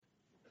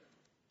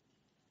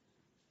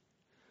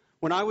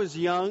When I was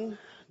young,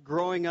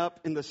 growing up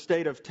in the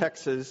state of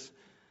Texas,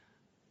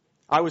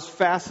 I was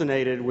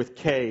fascinated with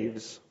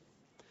caves.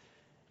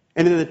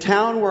 And in the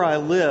town where I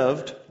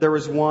lived, there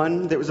was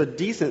one that was a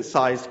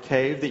decent-sized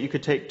cave that you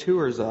could take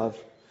tours of.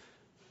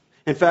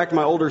 In fact,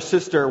 my older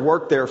sister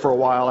worked there for a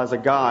while as a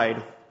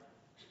guide.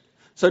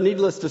 So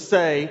needless to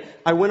say,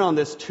 I went on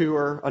this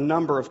tour a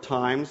number of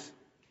times,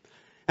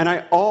 and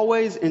I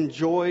always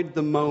enjoyed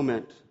the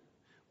moment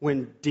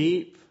when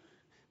deep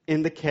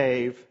in the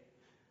cave,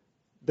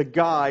 the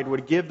guide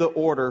would give the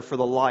order for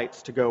the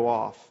lights to go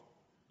off.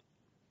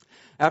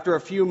 After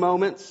a few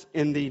moments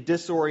in the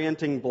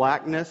disorienting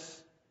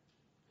blackness,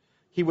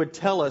 he would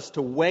tell us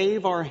to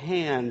wave our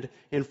hand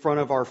in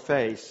front of our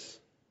face,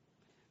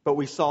 but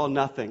we saw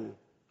nothing.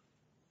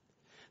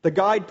 The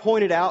guide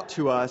pointed out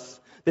to us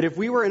that if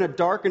we were in a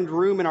darkened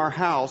room in our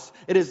house,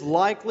 it is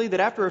likely that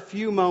after a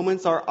few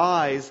moments our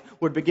eyes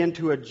would begin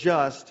to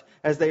adjust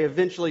as they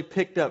eventually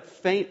picked up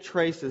faint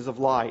traces of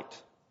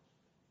light.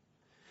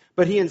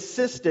 But he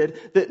insisted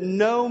that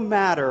no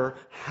matter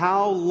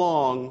how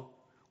long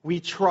we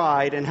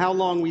tried and how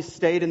long we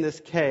stayed in this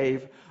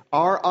cave,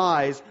 our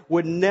eyes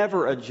would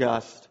never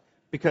adjust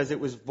because it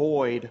was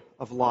void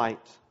of light.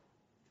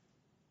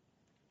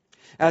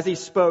 As he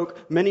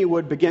spoke, many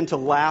would begin to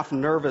laugh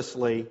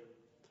nervously,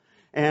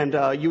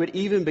 and you would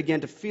even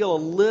begin to feel a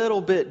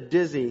little bit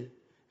dizzy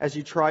as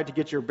you tried to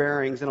get your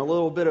bearings, and a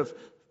little bit of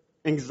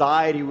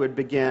anxiety would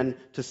begin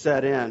to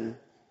set in.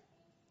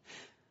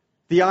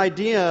 The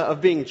idea of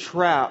being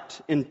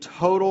trapped in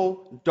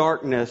total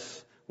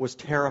darkness was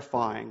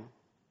terrifying.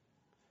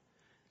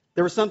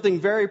 There was something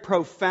very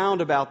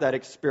profound about that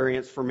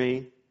experience for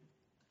me.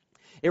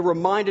 It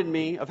reminded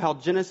me of how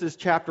Genesis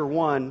chapter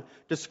 1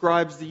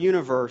 describes the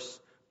universe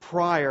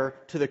prior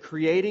to the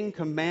creating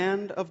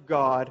command of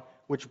God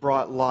which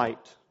brought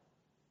light.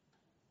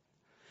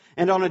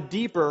 And on a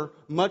deeper,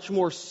 much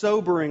more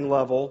sobering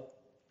level,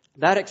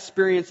 that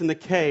experience in the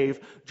cave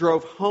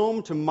drove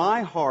home to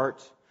my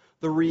heart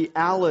the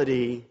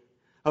reality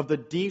of the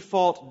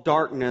default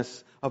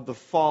darkness of the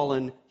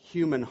fallen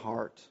human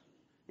heart,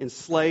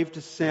 enslaved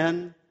to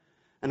sin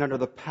and under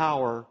the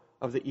power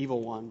of the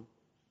evil one.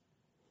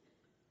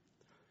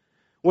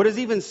 What is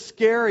even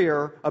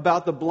scarier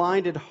about the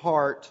blinded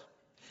heart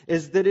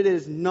is that it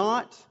is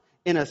not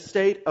in a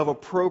state of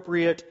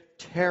appropriate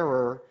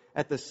terror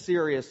at the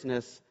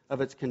seriousness of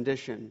its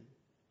condition,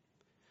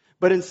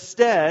 but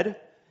instead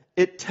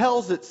it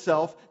tells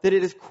itself that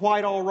it is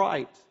quite all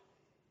right.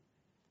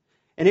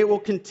 And it will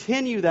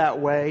continue that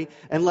way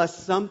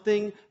unless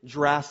something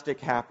drastic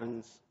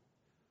happens,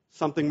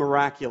 something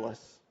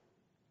miraculous.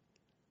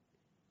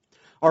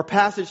 Our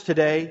passage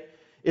today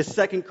is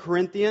 2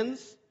 Corinthians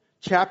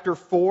chapter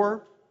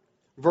 4,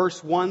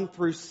 verse 1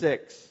 through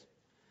 6.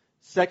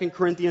 2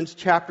 Corinthians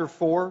chapter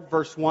 4,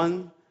 verse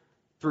 1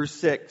 through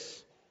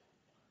 6.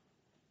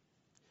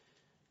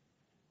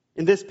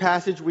 In this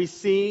passage, we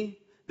see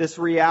this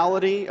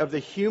reality of the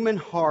human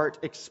heart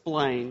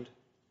explained,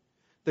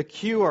 the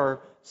cure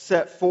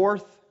set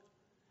forth,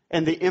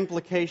 and the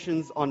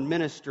implications on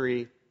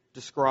ministry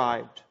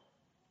described.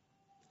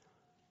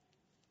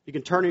 You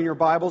can turn in your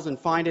Bibles and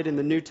find it in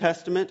the New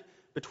Testament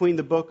between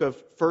the book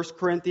of 1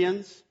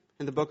 Corinthians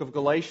and the book of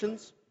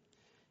Galatians.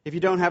 If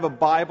you don't have a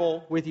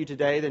Bible with you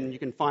today, then you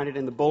can find it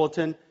in the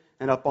bulletin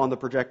and up on the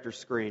projector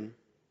screen.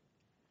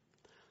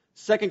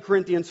 2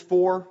 Corinthians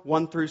 4,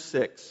 1 through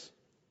 6.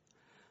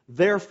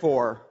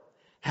 Therefore,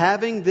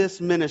 having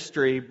this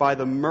ministry by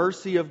the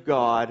mercy of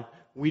God,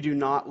 we do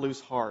not lose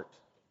heart.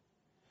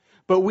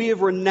 But we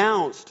have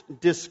renounced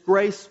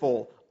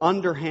disgraceful,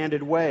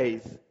 underhanded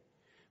ways.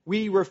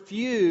 We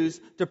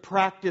refuse to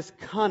practice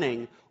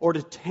cunning or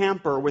to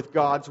tamper with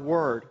God's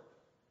word.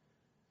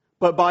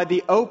 But by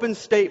the open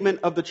statement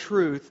of the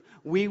truth,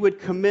 we would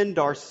commend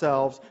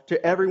ourselves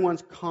to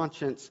everyone's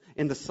conscience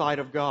in the sight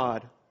of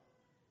God.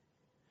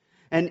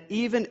 And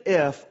even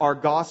if our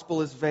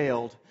gospel is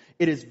veiled,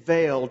 it is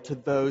veiled to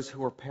those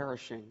who are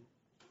perishing.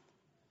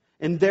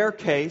 In their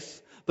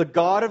case, the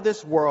God of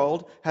this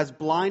world has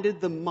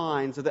blinded the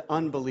minds of the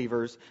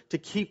unbelievers to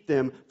keep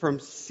them from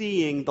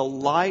seeing the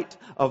light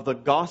of the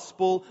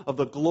gospel of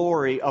the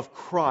glory of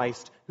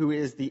Christ, who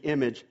is the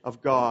image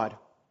of God.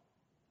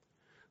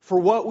 For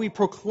what we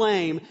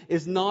proclaim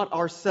is not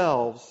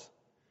ourselves,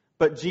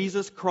 but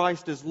Jesus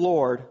Christ is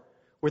Lord,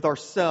 with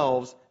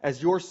ourselves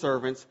as your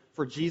servants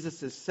for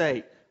Jesus'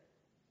 sake.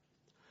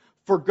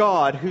 For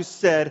God, who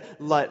said,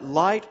 "Let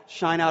light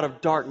shine out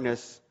of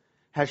darkness,"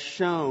 has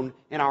shone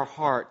in our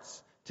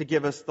hearts to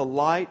give us the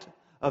light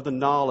of the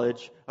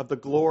knowledge of the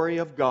glory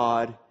of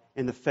God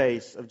in the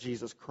face of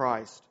Jesus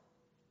Christ.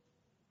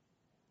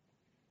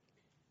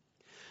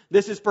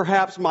 This is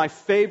perhaps my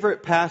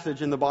favorite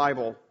passage in the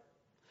Bible.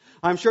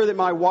 I'm sure that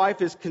my wife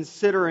is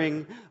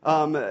considering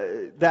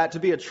that to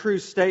be a true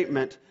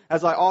statement,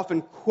 as I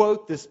often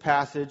quote this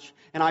passage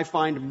and I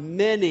find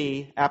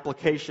many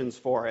applications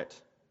for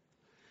it.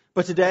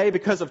 But today,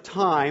 because of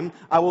time,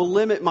 I will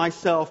limit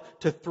myself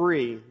to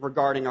 3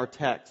 regarding our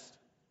text.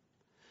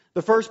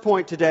 The first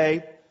point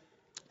today,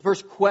 the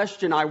first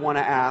question I want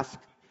to ask,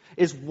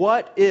 is,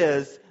 what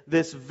is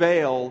this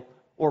veil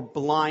or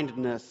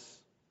blindness?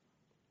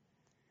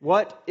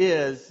 What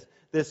is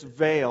this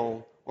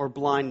veil or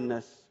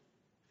blindness?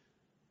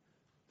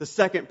 The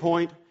second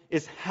point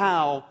is,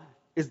 how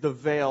is the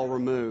veil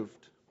removed?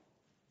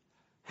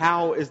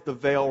 How is the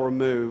veil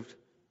removed?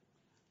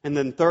 And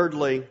then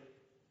thirdly,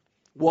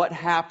 what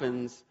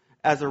happens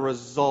as a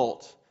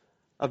result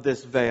of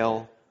this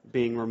veil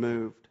being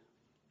removed?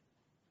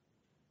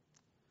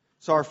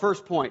 So our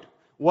first point,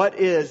 what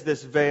is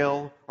this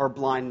veil or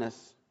blindness?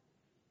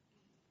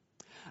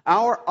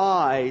 Our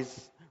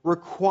eyes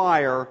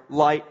require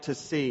light to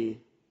see.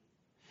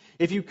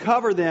 If you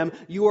cover them,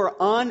 you are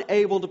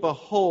unable to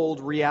behold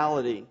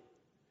reality.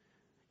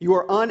 You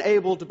are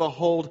unable to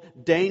behold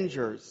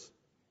dangers.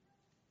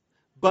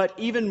 But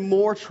even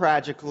more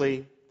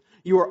tragically,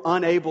 you are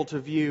unable to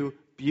view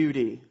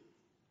beauty.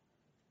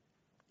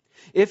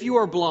 If you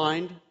are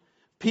blind,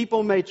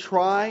 people may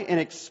try and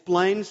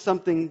explain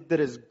something that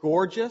is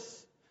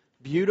gorgeous,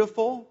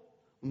 beautiful,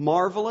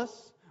 marvelous,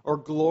 or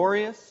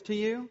glorious to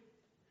you.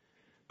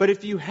 But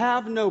if you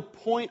have no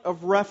point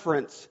of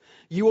reference,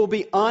 you will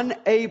be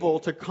unable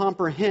to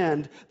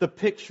comprehend the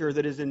picture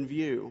that is in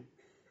view.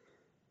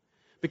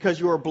 Because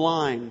you are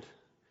blind,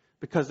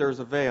 because there is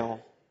a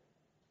veil.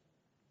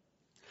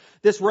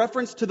 This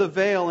reference to the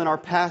veil in our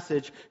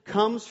passage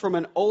comes from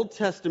an Old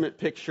Testament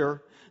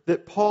picture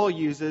that Paul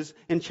uses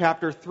in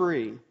chapter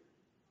 3.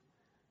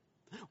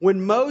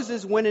 When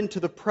Moses went into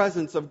the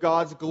presence of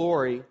God's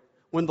glory,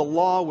 when the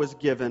law was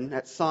given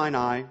at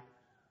Sinai,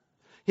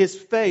 his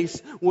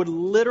face would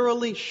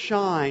literally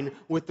shine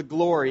with the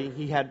glory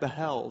he had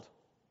beheld.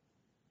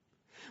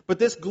 But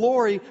this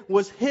glory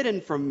was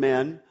hidden from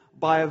men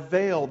by a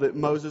veil that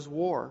Moses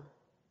wore.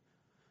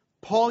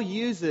 Paul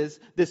uses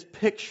this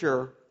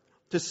picture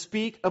to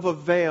speak of a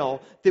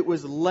veil that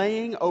was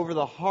laying over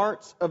the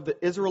hearts of the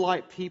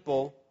Israelite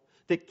people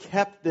that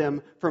kept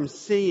them from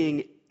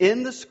seeing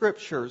in the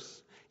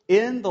Scriptures,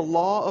 in the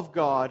law of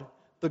God,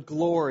 the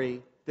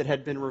glory that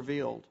had been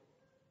revealed.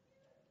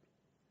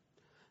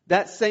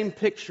 That same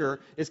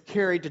picture is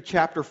carried to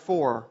chapter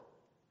 4.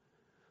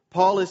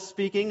 Paul is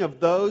speaking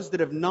of those that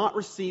have not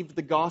received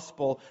the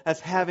gospel as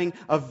having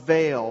a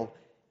veil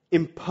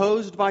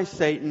imposed by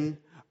Satan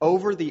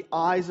over the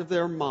eyes of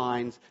their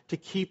minds to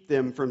keep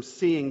them from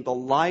seeing the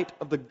light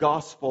of the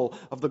gospel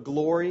of the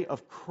glory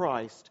of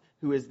Christ,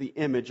 who is the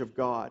image of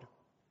God.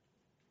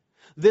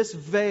 This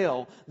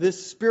veil,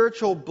 this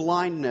spiritual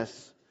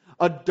blindness,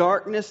 a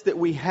darkness that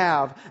we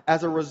have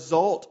as a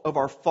result of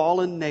our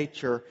fallen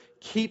nature,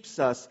 keeps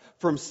us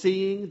from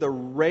seeing the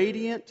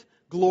radiant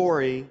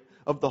glory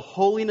of the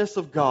holiness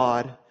of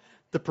God,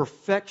 the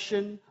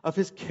perfection of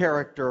His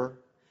character,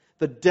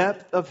 the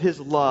depth of His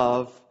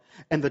love,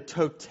 and the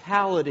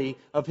totality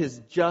of His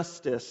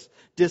justice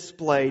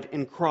displayed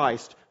in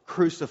Christ,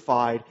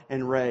 crucified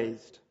and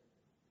raised.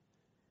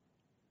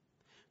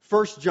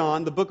 1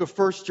 John, the book of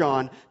 1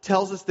 John,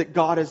 tells us that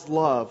God is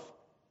love.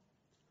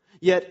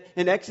 Yet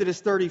in Exodus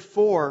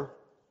 34,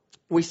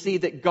 we see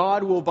that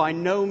God will by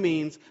no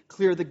means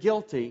clear the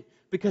guilty,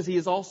 because He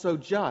is also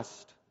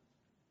just.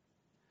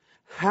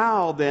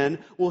 How then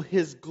will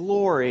His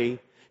glory,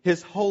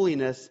 His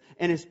holiness,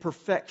 and His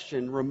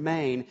perfection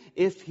remain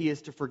if He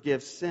is to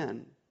forgive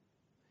sin?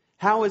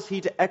 How is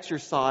He to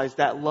exercise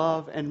that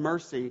love and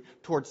mercy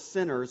towards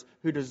sinners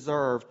who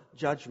deserve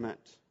judgment?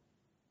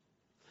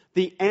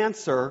 The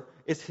answer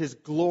is His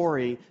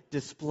glory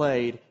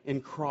displayed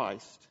in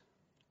Christ.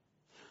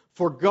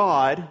 For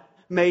God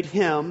made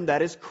Him,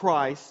 that is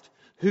Christ,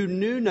 who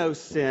knew no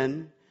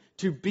sin,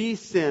 to be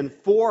sin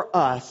for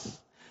us,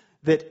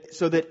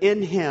 so that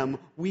in Him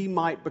we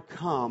might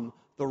become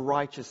the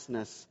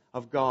righteousness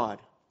of God.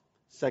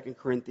 2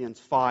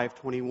 Corinthians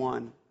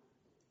 5:21.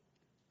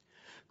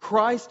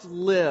 Christ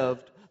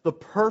lived the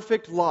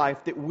perfect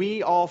life that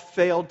we all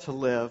failed to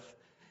live.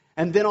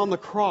 And then on the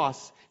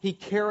cross, He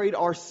carried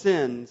our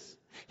sins.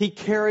 He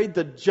carried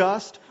the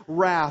just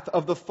wrath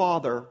of the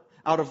Father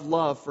out of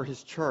love for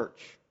His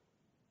church.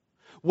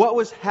 What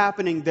was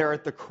happening there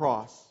at the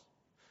cross?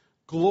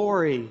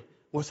 Glory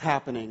was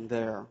happening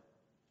there.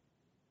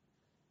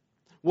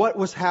 What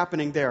was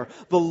happening there?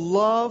 The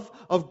love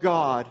of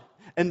God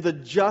and the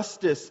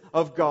justice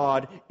of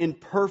God in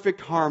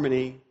perfect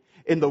harmony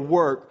in the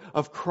work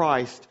of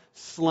Christ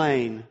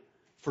slain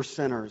for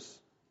sinners.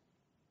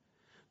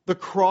 The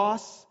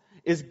cross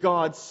is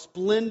God's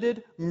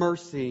splendid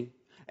mercy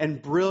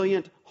and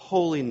brilliant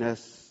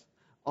holiness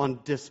on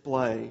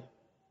display.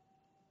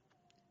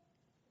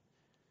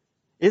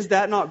 Is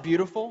that not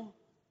beautiful?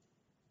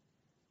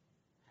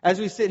 As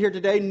we sit here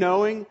today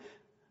knowing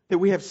that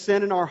we have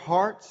sin in our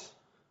hearts,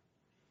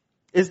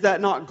 is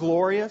that not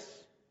glorious?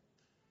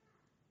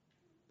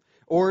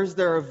 Or is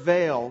there a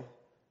veil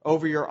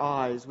over your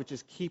eyes which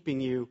is keeping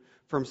you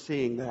from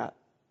seeing that?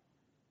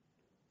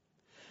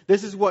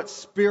 This is what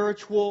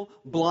spiritual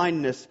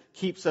blindness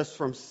keeps us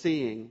from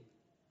seeing.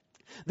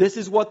 This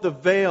is what the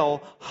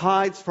veil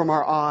hides from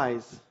our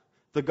eyes,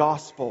 the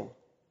gospel.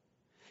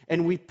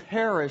 And we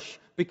perish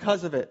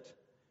because of it.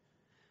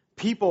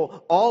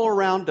 People all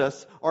around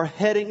us are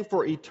heading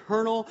for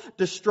eternal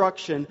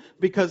destruction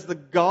because the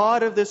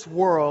God of this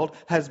world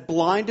has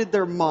blinded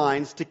their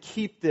minds to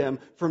keep them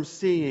from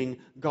seeing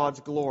God's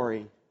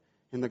glory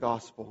in the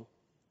gospel.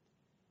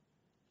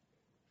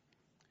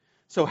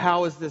 So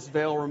how is this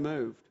veil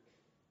removed?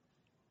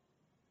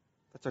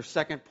 That's our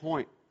second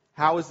point.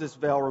 How is this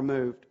veil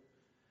removed?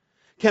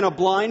 Can a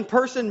blind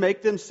person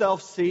make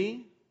themselves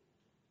see?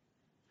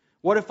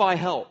 What if I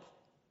help?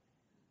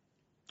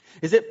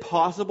 Is it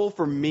possible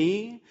for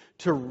me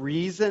to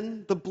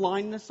reason the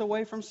blindness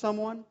away from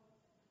someone?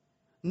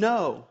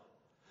 No.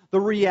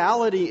 The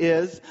reality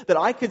is that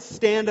I could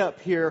stand up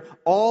here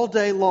all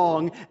day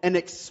long and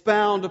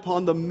expound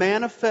upon the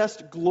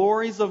manifest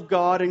glories of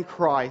God in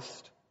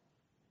Christ.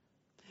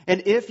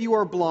 And if you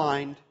are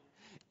blind,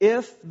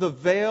 if the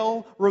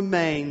veil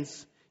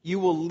remains, you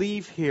will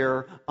leave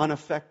here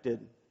unaffected.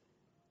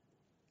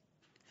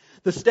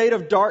 The state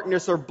of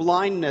darkness or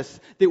blindness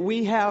that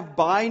we have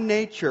by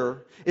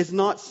nature is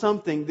not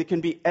something that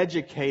can be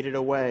educated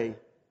away.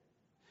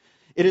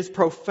 It is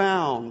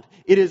profound,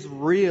 it is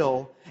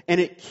real, and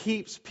it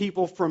keeps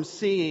people from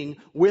seeing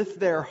with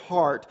their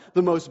heart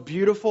the most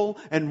beautiful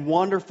and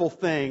wonderful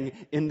thing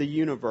in the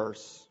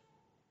universe.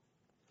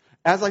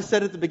 As I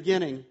said at the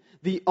beginning,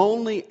 the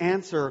only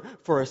answer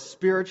for a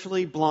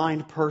spiritually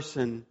blind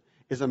person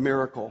is a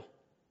miracle.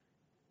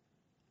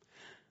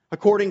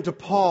 According to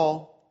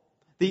Paul,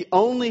 the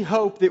only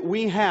hope that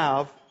we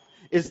have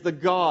is the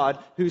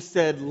God who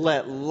said,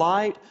 "Let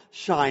light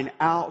shine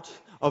out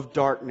of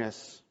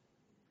darkness."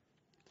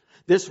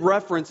 This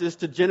reference is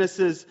to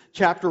Genesis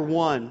chapter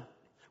 1,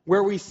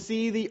 where we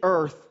see the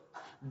earth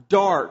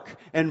dark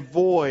and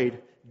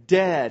void,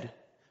 dead,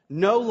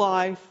 no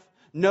life,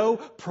 no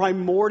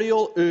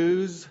primordial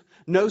ooze,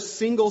 no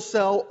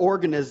single-cell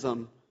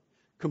organism,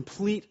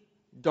 complete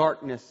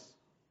darkness.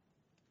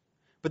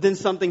 But then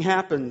something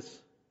happens.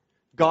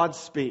 God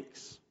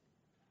speaks.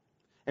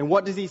 And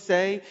what does He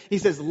say? He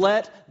says,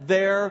 "Let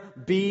there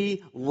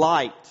be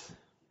light."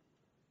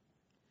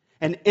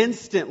 And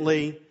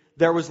instantly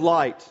there was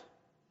light.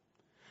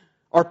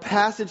 Our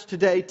passage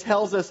today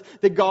tells us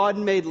that God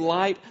made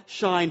light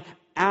shine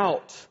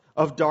out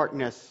of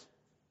darkness.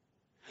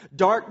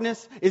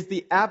 Darkness is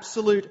the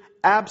absolute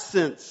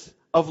absence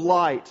of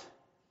light.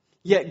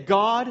 Yet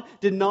God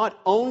did not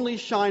only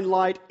shine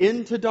light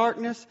into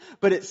darkness,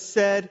 but it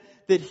said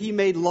that He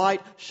made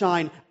light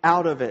shine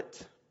out of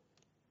it.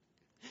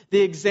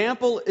 The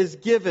example is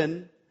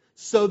given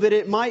so that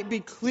it might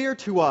be clear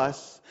to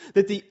us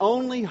that the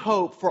only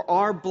hope for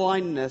our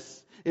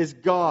blindness is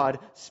God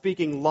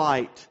speaking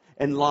light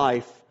and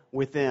life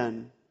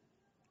within.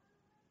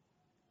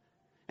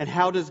 And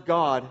how does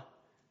God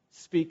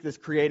speak this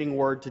creating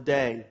word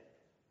today?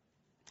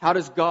 How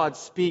does God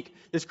speak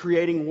this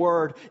creating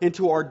word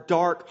into our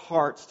dark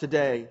hearts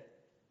today?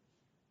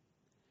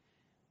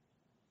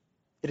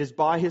 It is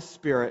by His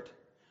Spirit,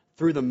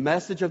 through the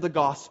message of the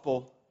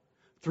gospel,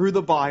 through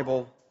the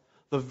Bible,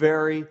 the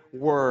very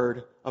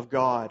Word of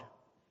God.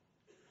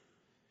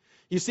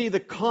 You see, the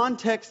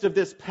context of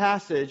this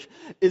passage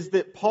is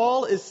that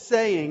Paul is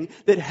saying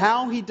that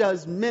how he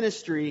does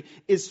ministry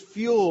is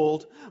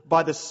fueled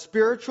by the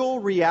spiritual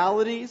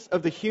realities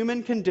of the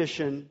human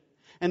condition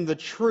and the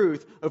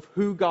truth of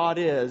who God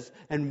is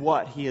and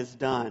what He has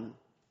done.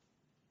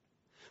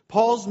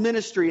 Paul's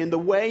ministry and the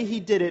way he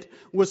did it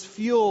was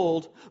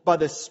fueled by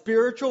the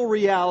spiritual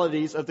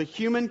realities of the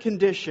human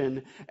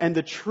condition and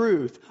the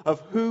truth of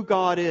who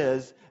God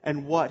is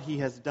and what He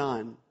has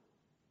done.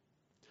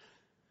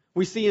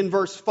 We see in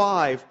verse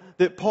 5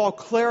 that Paul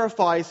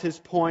clarifies his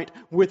point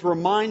with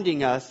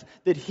reminding us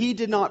that he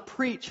did not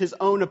preach his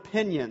own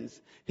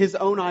opinions, his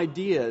own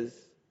ideas,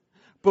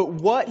 but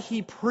what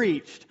he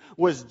preached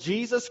was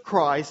Jesus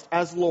Christ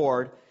as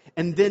Lord,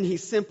 and then he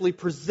simply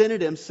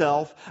presented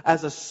himself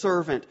as a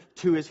servant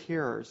to his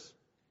hearers.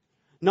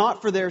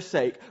 Not for their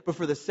sake, but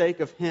for the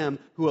sake of Him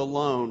who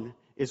alone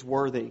is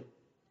worthy.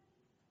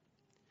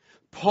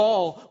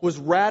 Paul was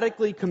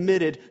radically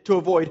committed to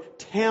avoid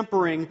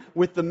tampering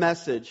with the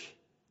message,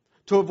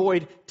 to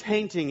avoid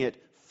tainting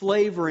it,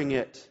 flavoring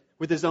it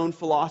with his own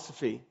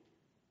philosophy.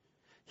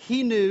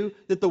 He knew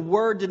that the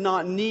Word did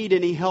not need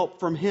any help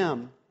from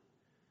him,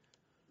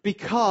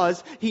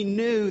 because he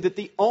knew that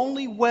the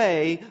only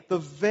way the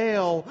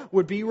veil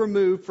would be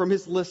removed from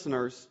his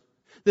listeners,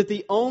 that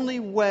the only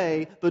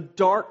way the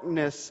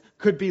darkness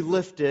could be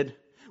lifted,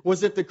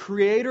 was if the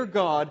Creator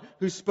God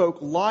who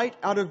spoke light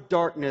out of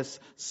darkness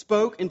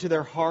spoke into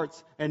their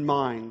hearts and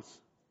minds.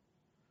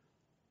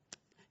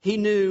 He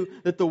knew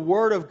that the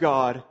Word of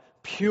God,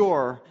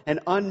 pure and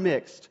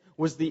unmixed,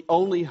 was the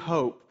only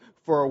hope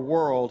for a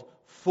world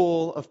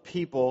full of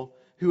people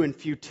who in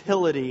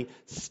futility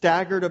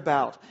staggered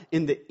about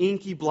in the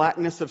inky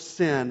blackness of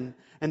sin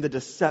and the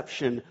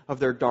deception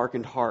of their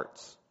darkened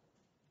hearts.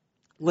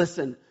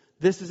 Listen,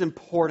 this is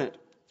important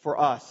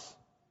for us.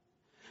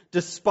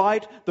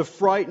 Despite the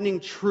frightening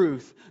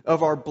truth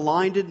of our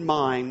blinded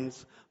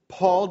minds,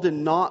 Paul did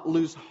not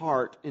lose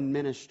heart in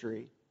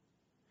ministry.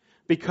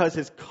 because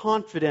his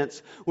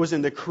confidence was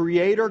in the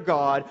Creator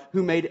God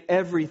who made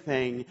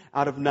everything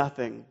out of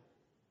nothing.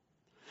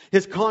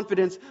 His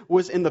confidence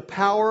was in the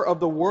power of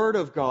the Word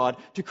of God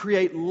to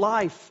create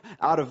life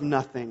out of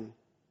nothing.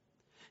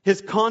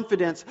 His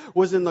confidence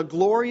was in the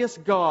glorious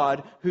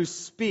God who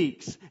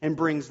speaks and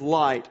brings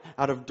light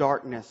out of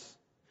darkness.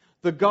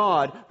 The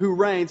God who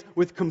reigns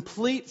with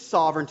complete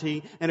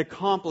sovereignty and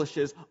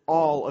accomplishes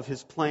all of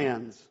His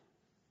plans.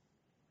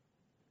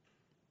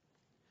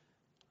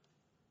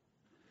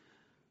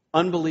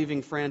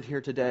 Unbelieving friend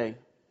here today,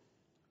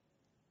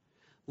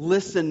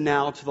 listen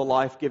now to the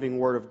life-giving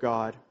Word of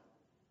God.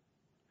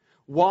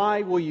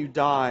 Why will you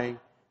die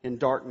in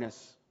darkness?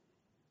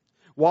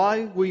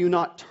 Why will you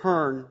not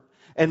turn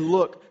and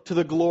look to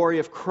the glory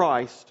of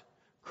Christ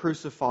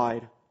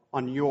crucified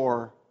on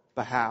your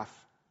behalf?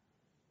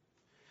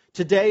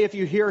 Today, if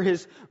you hear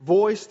His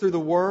voice through the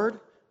Word,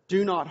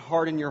 do not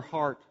harden your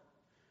heart.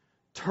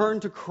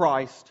 Turn to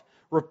Christ,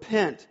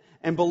 repent,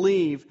 and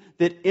believe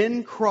that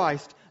in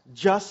Christ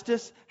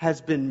justice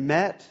has been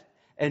met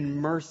and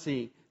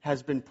mercy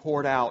has been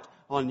poured out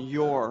on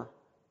your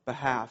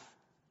behalf.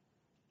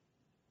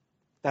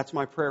 That's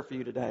my prayer for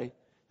you today,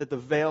 that the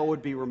veil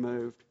would be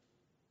removed.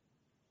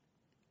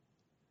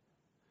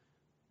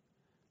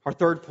 Our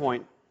third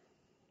point,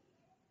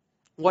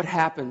 what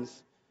happens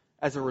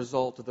as a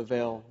result of the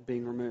veil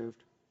being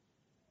removed?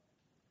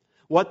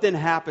 What then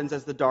happens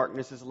as the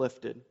darkness is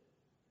lifted?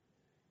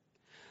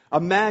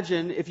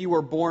 Imagine if you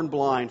were born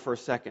blind for a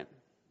second.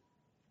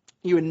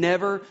 You had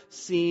never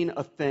seen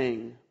a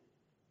thing.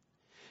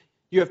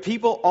 You have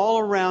people all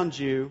around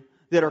you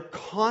that are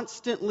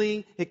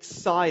constantly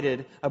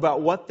excited about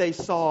what they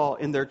saw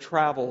in their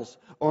travels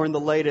or in the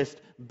latest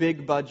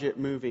big budget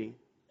movie.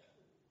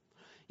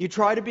 You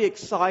try to be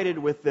excited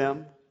with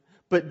them,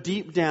 but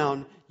deep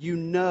down you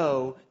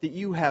know that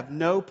you have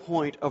no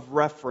point of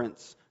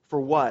reference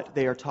for what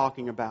they are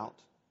talking about.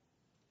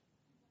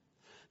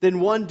 Then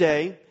one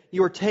day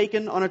you are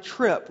taken on a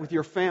trip with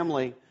your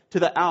family to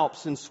the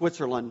Alps in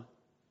Switzerland.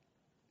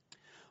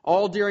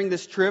 All during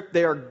this trip,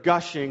 they are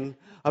gushing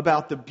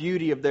about the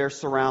beauty of their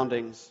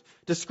surroundings,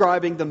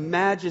 describing the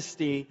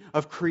majesty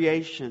of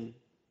creation.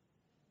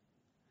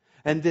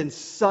 And then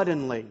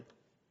suddenly,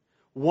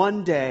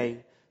 one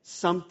day,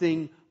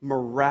 something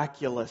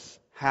miraculous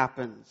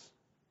happens.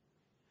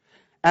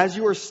 As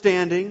you are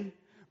standing,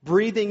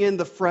 breathing in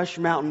the fresh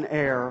mountain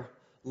air,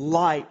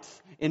 light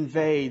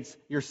invades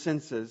your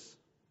senses.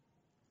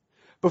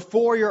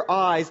 Before your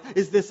eyes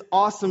is this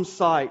awesome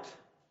sight.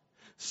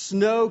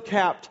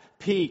 Snow-capped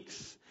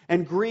peaks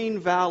and green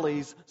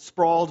valleys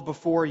sprawled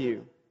before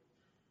you.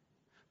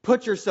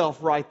 Put yourself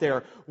right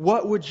there.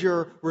 What would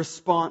your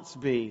response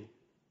be?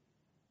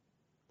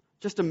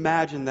 Just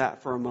imagine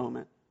that for a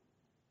moment.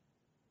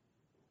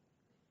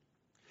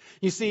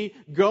 You see,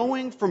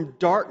 going from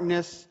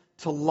darkness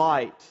to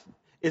light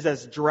is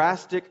as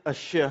drastic a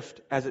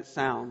shift as it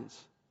sounds.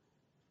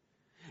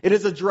 It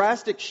is a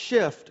drastic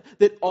shift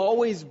that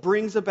always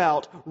brings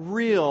about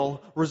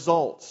real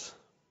results.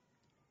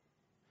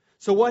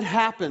 So what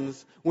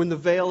happens when the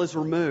veil is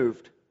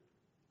removed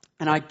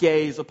and I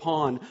gaze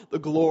upon the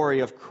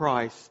glory of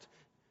Christ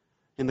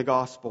in the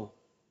gospel?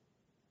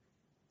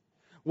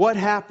 What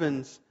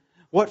happens?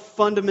 What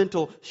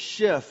fundamental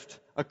shift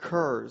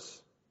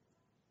occurs?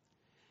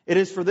 It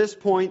is for this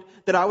point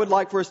that I would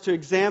like for us to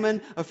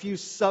examine a few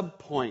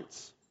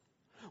subpoints.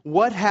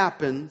 What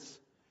happens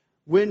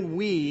when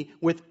we,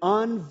 with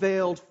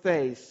unveiled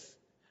face,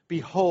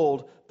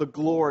 behold the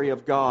glory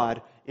of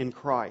God in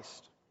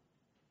Christ?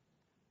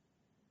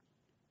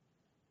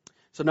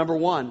 So number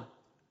one,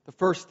 the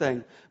first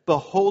thing,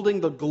 beholding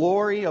the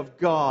glory of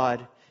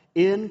God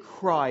in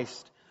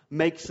Christ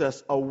makes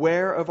us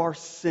aware of our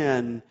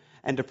sin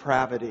and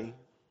depravity.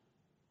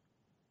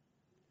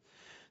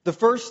 The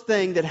first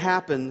thing that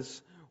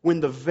happens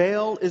when the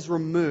veil is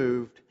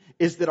removed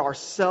is that our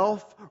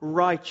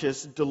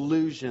self-righteous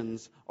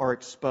delusions are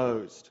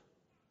exposed.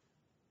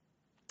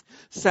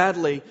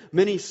 Sadly,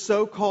 many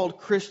so-called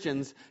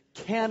Christians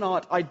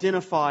cannot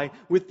identify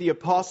with the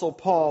Apostle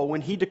Paul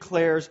when he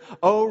declares,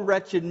 "O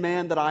wretched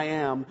man that I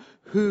am,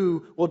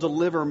 who will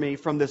deliver me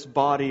from this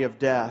body of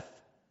death?"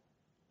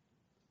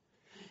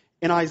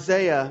 In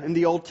Isaiah, in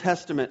the Old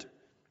Testament,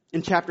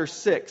 in chapter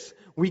 6,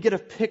 we get a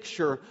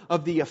picture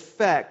of the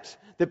effect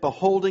that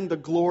beholding the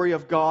glory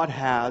of God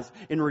has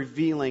in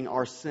revealing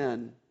our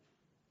sin.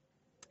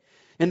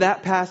 In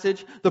that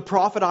passage, the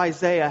prophet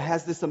Isaiah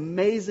has this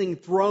amazing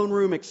throne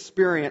room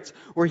experience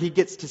where he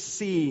gets to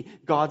see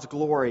God's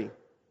glory.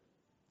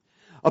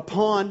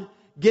 Upon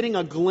getting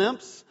a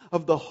glimpse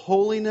of the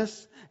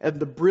holiness and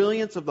the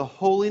brilliance of the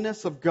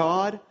holiness of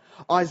God,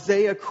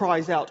 Isaiah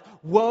cries out,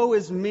 "Woe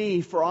is me,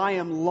 for I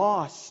am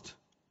lost."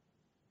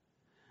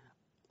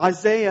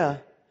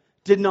 Isaiah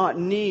did not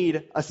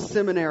need a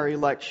seminary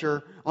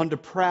lecture on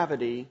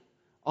depravity,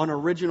 on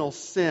original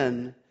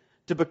sin,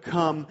 to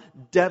become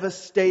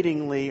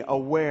devastatingly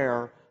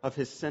aware of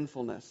his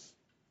sinfulness.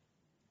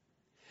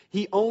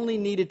 He only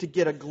needed to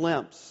get a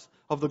glimpse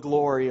of the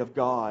glory of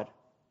God.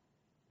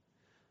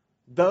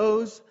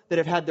 Those that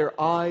have had their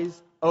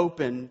eyes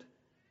opened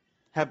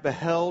have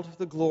beheld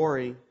the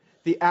glory,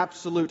 the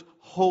absolute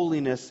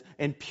holiness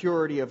and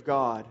purity of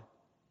God.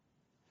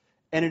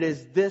 And it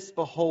is this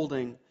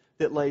beholding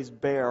that lays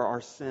bare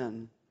our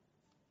sin.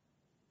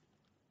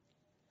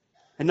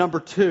 And number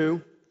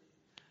 2,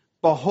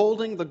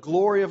 beholding the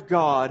glory of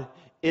God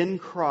in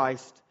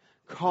Christ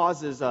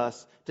causes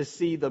us to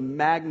see the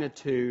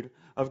magnitude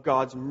of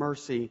God's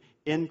mercy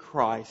in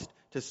Christ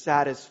to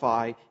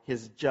satisfy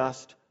His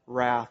just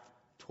wrath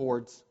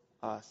towards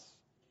us.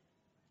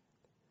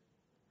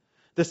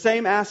 The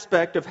same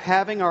aspect of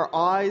having our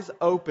eyes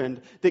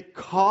opened that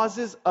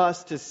causes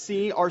us to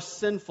see our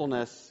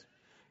sinfulness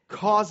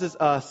causes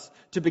us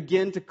to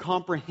begin to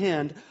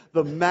comprehend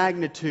the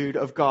magnitude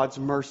of God's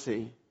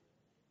mercy.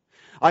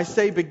 I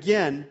say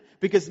begin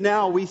because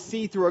now we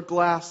see through a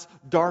glass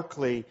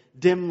darkly,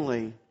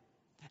 dimly,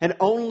 and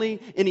only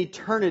in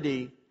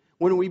eternity,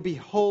 when we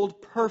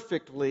behold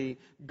perfectly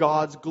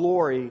God's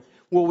glory,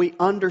 will we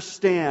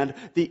understand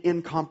the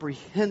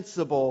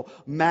incomprehensible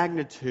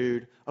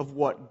magnitude of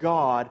what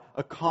God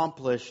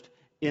accomplished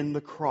in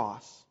the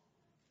cross.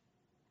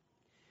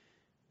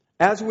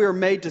 As we are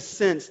made to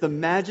sense the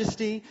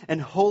majesty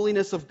and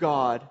holiness of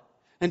God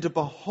and to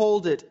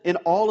behold it in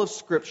all of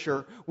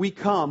Scripture, we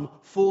come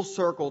full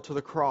circle to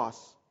the cross.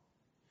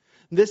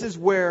 This is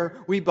where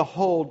we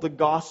behold the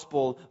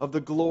gospel of the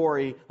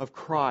glory of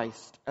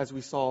Christ, as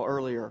we saw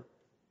earlier.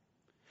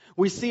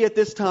 We see at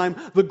this time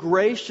the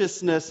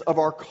graciousness of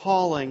our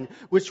calling,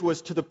 which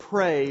was to the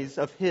praise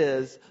of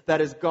His, that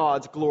is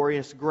God's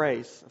glorious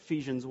grace,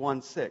 Ephesians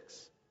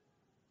 1:6.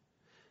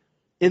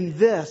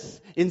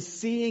 In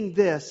seeing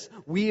this,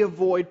 we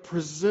avoid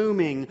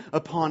presuming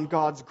upon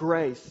God's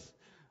grace,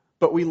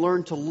 but we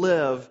learn to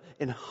live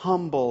in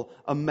humble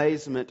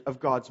amazement of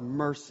God's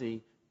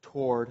mercy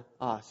toward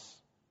us.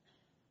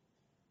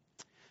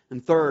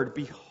 And third,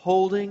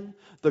 beholding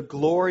the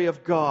glory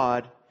of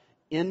God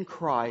in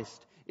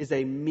Christ is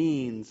a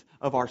means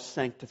of our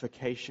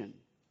sanctification.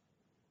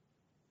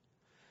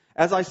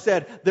 As I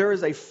said, there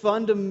is a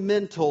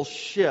fundamental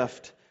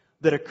shift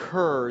that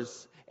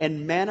occurs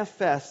and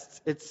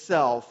manifests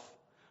itself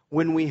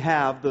when we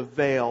have the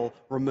veil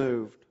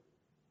removed.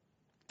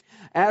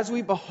 As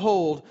we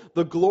behold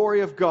the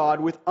glory of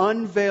God with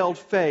unveiled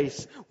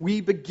face,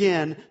 we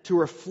begin to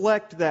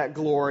reflect that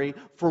glory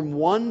from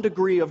one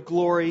degree of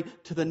glory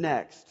to the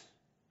next.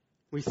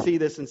 We see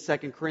this in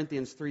 2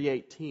 Corinthians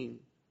 3:18.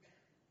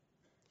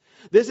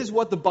 This is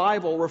what the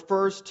Bible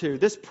refers to.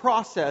 This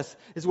process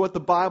is what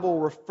the Bible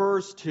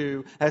refers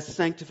to as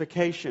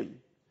sanctification.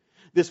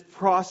 This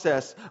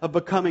process of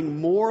becoming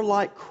more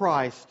like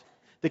Christ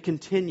that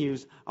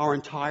continues our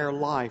entire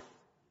life.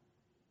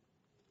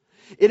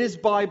 It is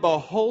by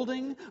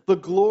beholding the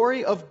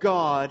glory of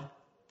God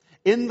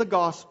in the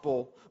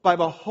gospel, by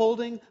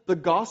beholding the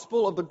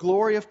gospel of the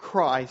glory of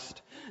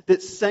Christ,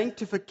 that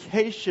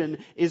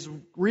sanctification is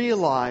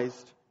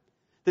realized.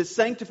 That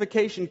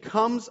sanctification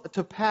comes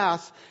to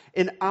pass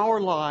in our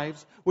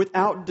lives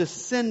without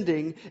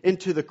descending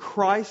into the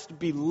Christ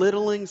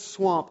belittling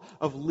swamp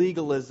of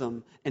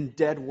legalism and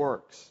dead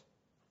works.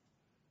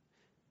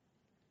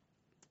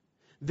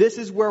 This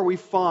is where we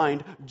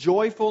find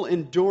joyful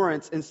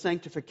endurance in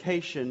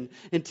sanctification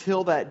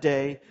until that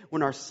day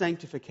when our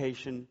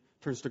sanctification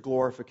turns to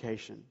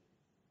glorification.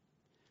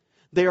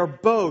 They are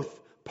both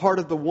part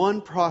of the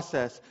one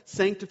process,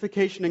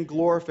 sanctification and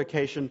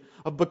glorification,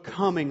 of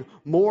becoming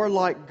more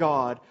like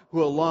God,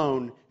 who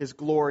alone is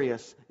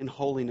glorious in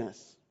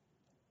holiness.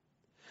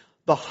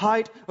 The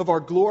height of our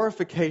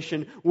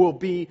glorification will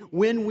be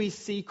when we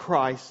see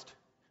Christ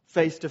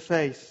face to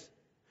face.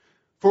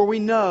 For we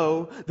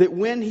know that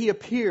when He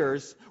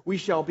appears, we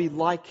shall be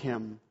like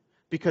Him,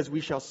 because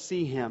we shall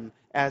see Him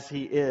as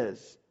He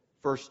is.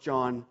 1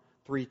 John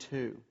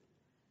 3:2.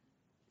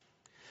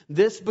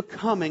 This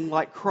becoming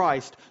like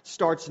Christ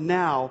starts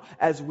now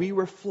as we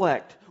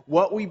reflect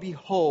what we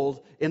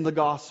behold in the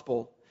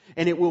gospel.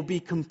 And it will be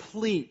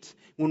complete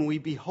when we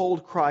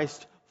behold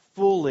Christ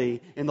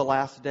fully in the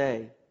last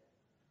day.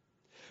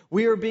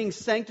 We are being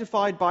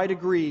sanctified by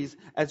degrees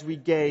as we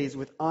gaze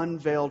with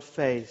unveiled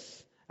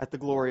face at the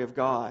glory of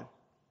God.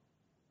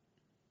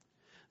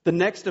 The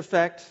next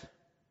effect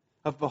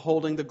of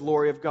beholding the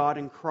glory of God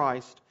in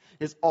Christ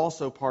is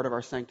also part of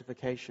our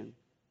sanctification.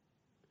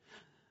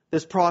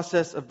 This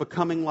process of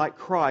becoming like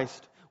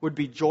Christ would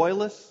be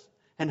joyless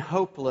and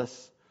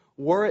hopeless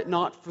were it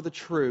not for the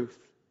truth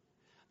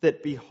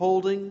that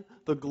beholding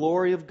the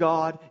glory of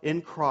God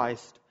in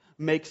Christ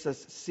makes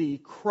us see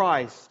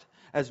Christ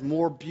as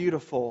more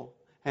beautiful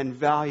and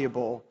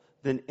valuable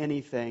than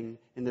anything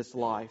in this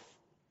life.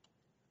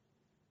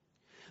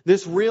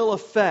 This real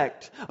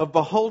effect of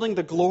beholding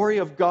the glory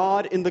of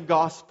God in the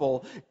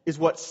gospel is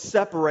what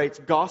separates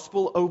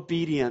gospel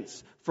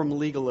obedience from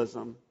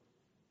legalism.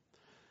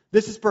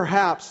 This is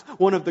perhaps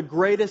one of the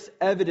greatest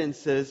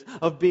evidences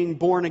of being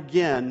born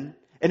again,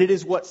 and it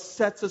is what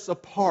sets us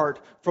apart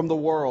from the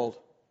world.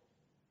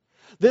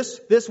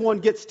 This one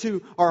gets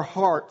to our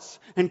hearts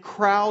and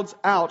crowds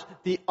out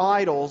the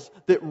idols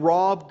that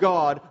rob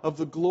God of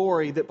the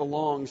glory that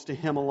belongs to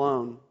Him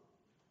alone.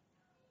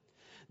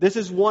 This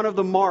is one of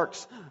the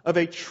marks of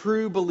a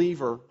true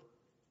believer.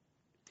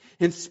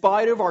 In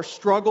spite of our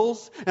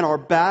struggles and our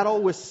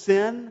battle with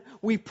sin,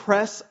 we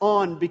press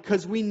on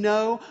because we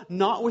know,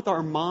 not with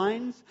our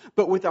minds,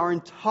 but with our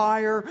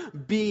entire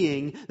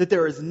being, that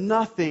there is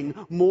nothing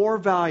more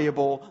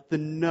valuable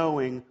than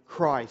knowing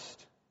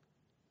Christ.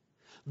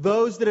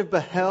 Those that have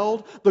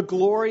beheld the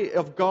glory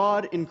of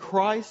God in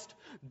Christ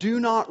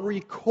do not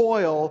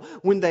recoil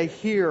when they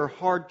hear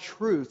hard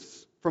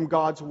truths from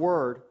God's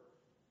Word,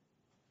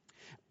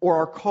 or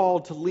are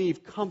called to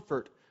leave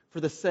comfort for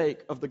the sake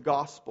of the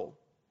gospel.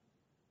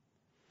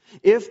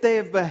 If they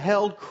have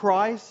beheld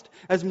Christ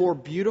as more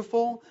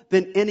beautiful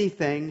than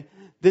anything,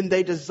 then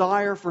they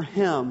desire for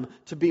Him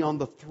to be on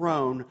the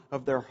throne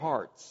of their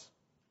hearts.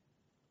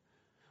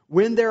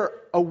 When their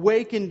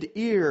awakened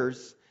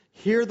ears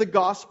hear the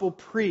gospel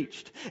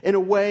preached in a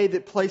way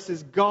that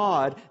places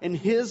God and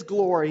His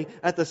glory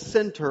at the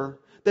center,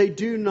 they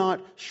do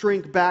not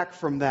shrink back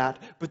from that,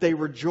 but they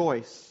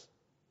rejoice.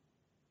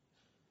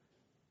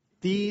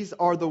 These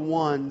are the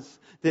ones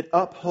that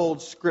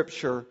uphold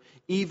Scripture,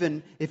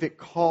 even if it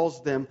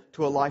calls them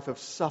to a life of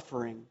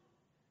suffering,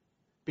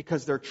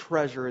 because their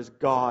treasure is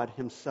God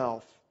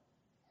Himself.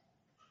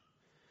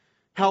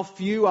 How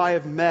few I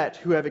have met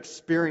who have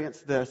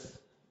experienced this.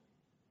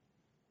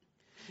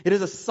 It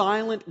is a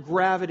silent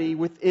gravity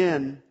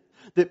within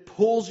that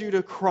pulls you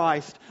to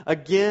Christ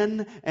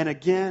again and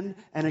again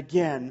and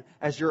again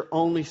as your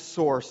only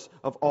source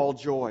of all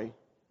joy.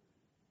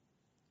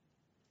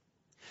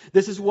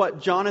 This is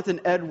what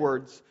Jonathan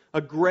Edwards,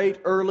 a great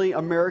early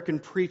American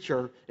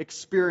preacher,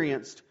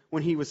 experienced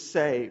when he was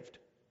saved.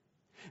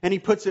 And he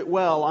puts it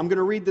well. I'm going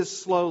to read this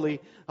slowly.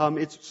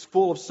 It's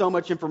full of so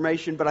much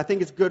information, but I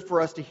think it's good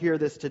for us to hear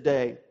this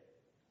today.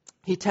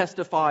 He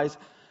testifies,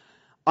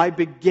 "I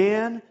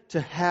began to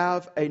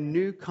have a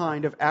new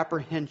kind of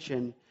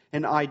apprehension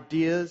and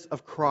ideas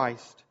of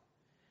Christ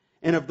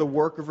and of the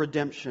work of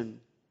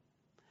redemption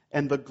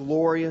and the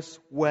glorious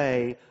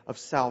way of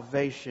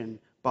salvation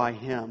by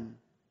Him.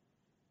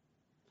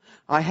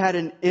 I had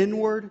an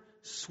inward,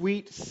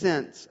 sweet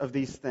sense of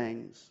these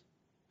things.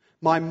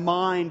 My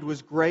mind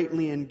was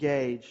greatly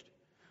engaged,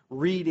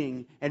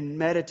 reading and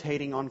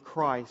meditating on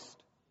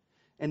Christ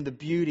and the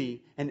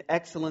beauty and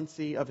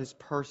excellency of His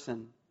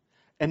person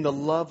and the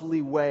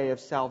lovely way of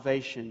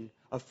salvation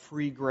of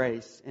free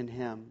grace in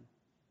Him."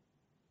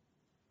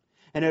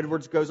 And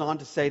Edwards goes on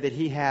to say that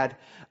he had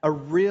a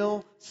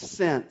real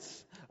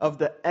sense of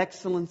the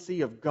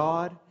excellency of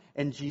God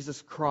and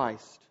Jesus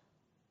Christ,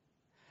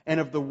 and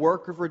of the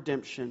work of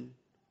redemption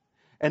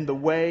and the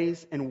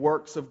ways and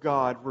works of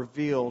God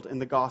revealed in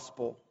the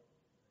gospel.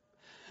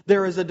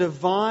 There is a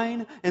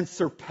divine and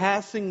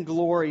surpassing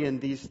glory in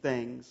these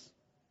things,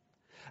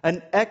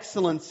 an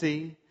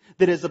excellency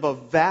that is of a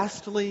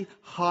vastly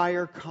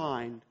higher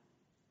kind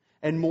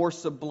and more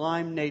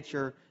sublime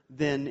nature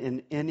than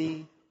in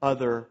any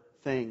other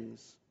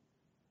things.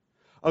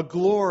 A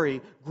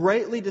glory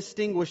greatly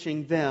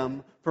distinguishing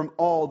them from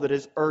all that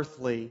is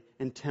earthly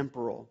and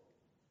temporal.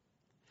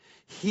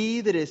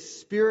 He that is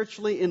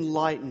spiritually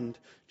enlightened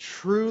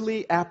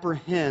truly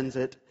apprehends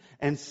it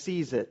and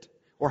sees it,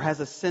 or has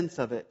a sense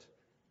of it.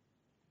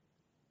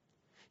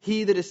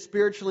 He that is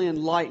spiritually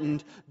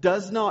enlightened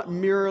does not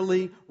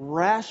merely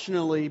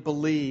rationally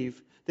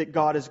believe that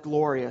God is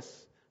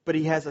glorious, but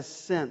he has a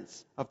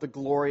sense of the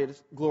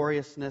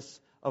gloriousness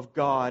of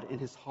God in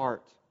his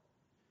heart.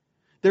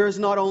 There is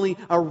not only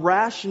a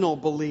rational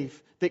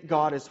belief that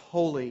God is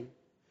holy,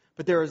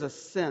 but there is a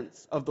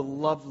sense of the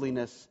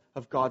loveliness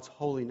of God's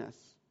holiness.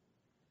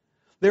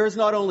 There is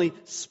not only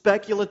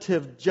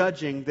speculative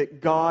judging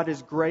that God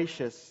is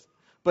gracious,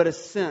 but a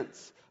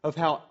sense of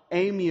how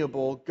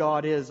amiable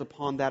God is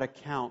upon that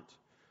account,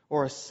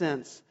 or a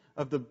sense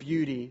of the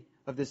beauty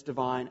of this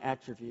divine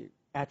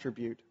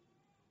attribute.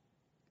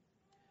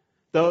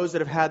 Those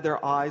that have had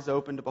their eyes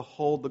open to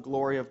behold the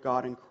glory of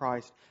God in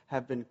Christ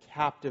have been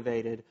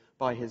captivated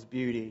by His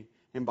beauty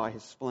and by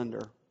His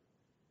splendor.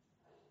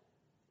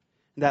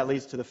 And that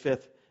leads to the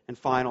fifth and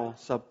final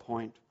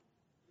subpoint.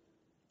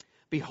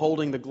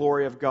 Beholding the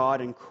glory of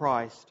God in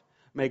Christ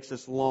makes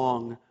us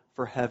long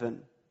for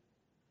heaven.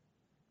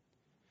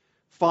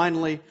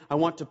 Finally, I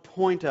want to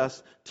point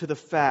us to the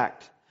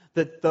fact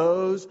that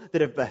those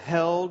that have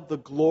beheld the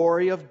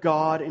glory of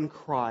God in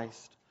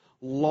Christ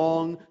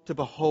long to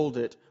behold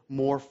it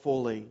more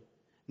fully,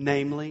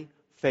 namely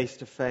face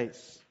to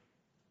face.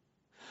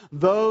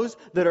 Those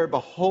that are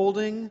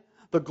beholding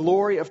the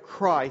glory of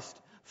Christ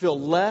feel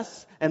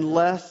less and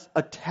less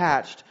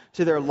attached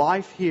to their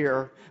life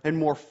here and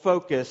more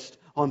focused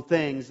on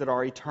things that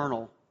are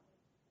eternal.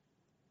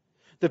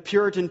 The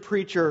Puritan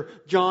preacher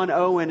John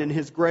Owen, in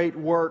his great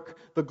work,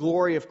 The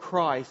Glory of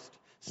Christ,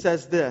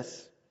 says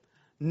this: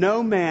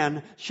 "No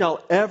man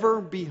shall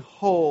ever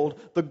behold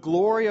the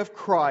glory of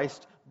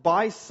Christ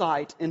by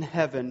sight in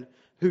heaven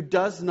who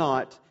does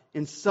not,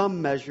 in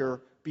some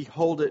measure,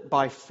 behold it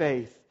by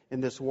faith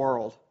in this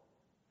world.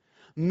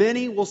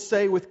 Many will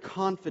say with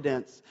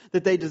confidence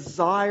that they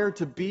desire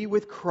to be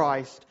with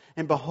Christ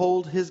and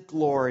behold His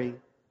glory.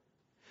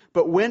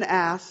 But when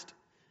asked,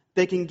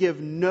 they can give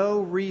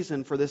no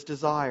reason for this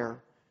desire,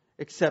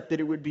 except that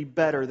it would be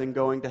better than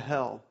going to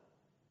hell.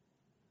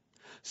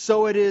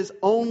 So it is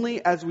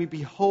only as we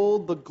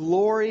behold the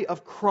glory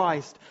of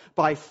Christ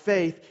by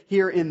faith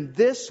here in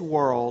this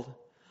world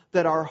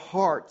that our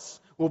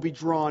hearts will be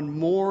drawn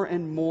more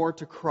and more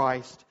to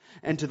Christ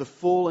and to the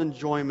full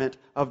enjoyment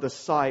of the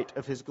sight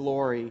of His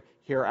glory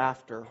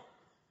hereafter.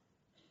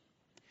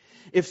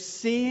 If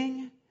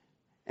seeing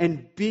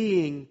and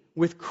being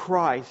with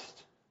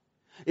Christ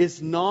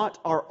is not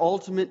our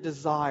ultimate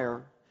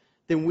desire,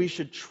 then we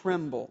should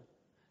tremble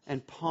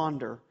and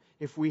ponder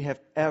if we have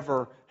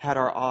ever had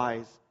our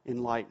eyes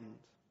enlightened.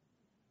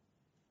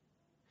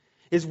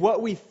 Is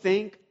what we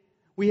think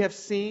we have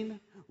seen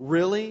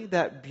really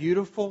that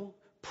beautiful,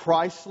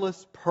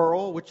 priceless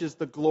pearl, which is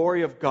the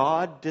glory of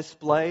God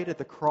displayed at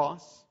the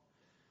cross?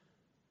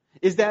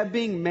 Is that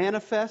being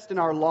manifest in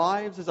our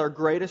lives as our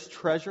greatest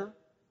treasure?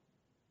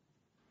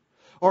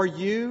 Are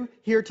you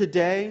here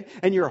today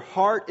and your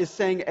heart is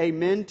saying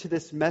amen to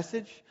this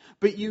message,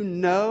 but you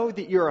know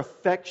that your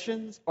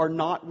affections are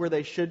not where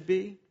they should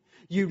be?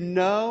 You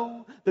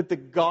know that the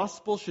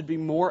gospel should be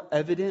more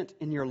evident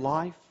in your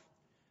life?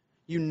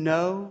 You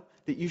know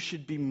that you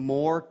should be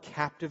more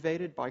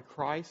captivated by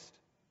Christ?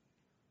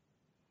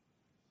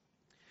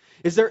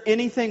 Is there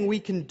anything we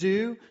can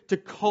do to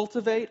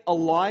cultivate a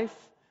life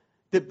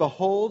that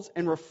beholds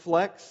and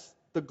reflects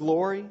the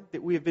glory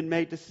that we have been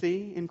made to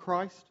see in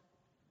Christ?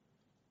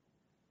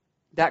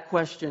 That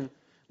question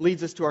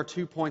leads us to our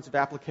 2 points of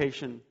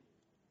application.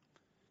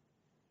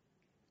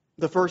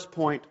 The first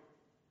point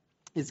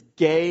is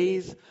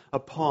gaze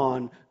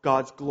upon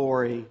God's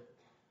glory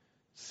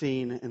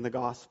seen in the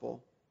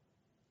gospel.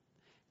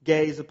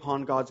 Gaze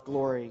upon God's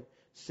glory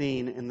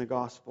seen in the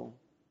gospel.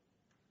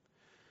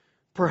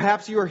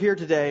 Perhaps you are here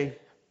today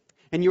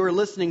and you are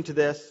listening to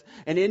this,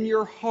 and in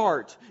your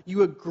heart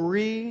you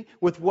agree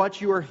with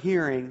what you are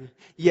hearing,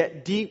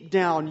 yet deep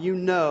down you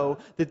know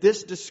that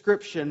this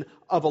description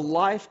of a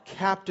life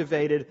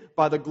captivated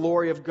by the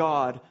glory of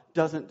God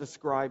doesn't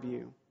describe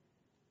you.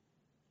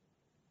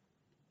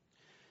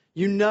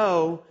 You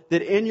know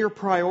that in your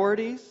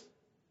priorities,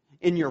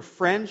 in your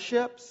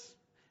friendships,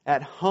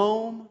 at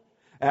home,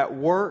 at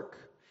work,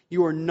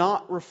 you are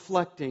not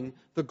reflecting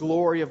the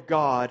glory of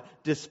God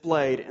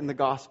displayed in the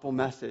gospel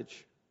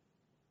message.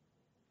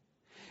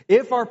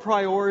 If our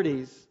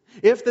priorities,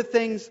 if the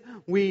things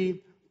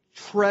we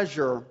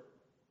treasure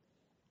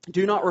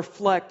do not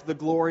reflect the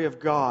glory of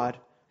God,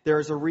 there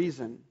is a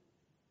reason.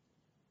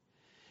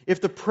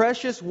 If the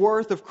precious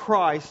worth of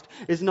Christ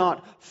is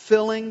not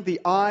filling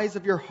the eyes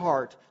of your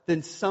heart,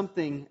 then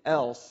something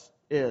else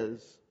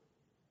is.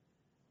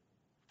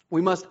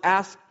 We must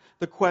ask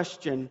the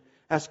question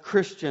as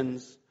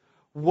Christians,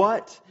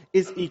 what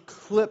is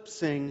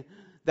eclipsing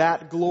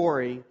that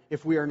glory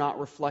if we are not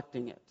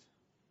reflecting it?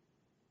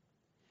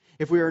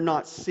 If we are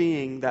not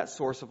seeing that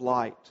source of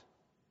light?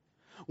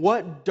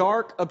 What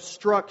dark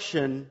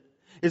obstruction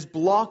is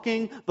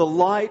blocking the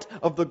light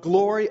of the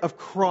glory of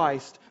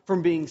Christ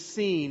from being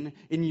seen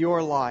in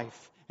your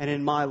life and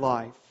in my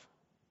life?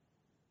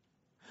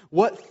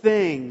 What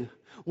thing,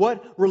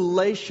 what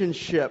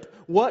relationship,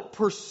 what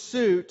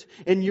pursuit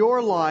in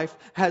your life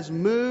has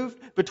moved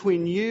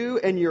between you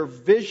and your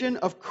vision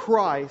of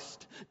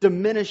Christ,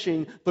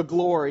 diminishing the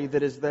glory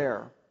that is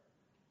there?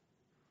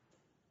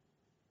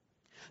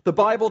 The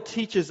Bible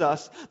teaches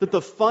us that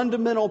the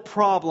fundamental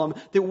problem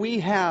that we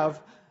have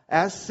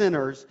as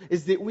sinners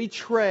is that we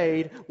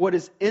trade what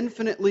is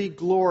infinitely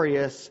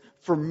glorious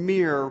for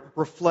mere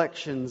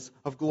reflections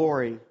of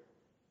glory.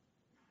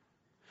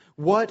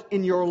 What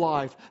in your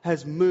life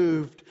has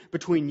moved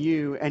between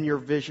you and your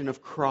vision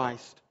of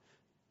Christ,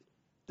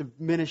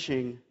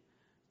 diminishing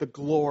the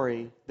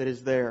glory that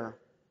is there?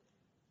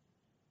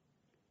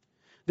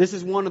 This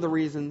is one of the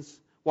reasons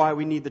why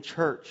we need the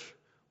church,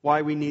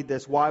 why we need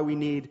this, why we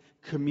need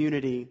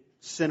community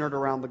centered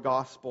around the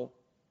gospel.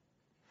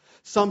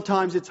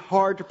 Sometimes it's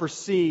hard to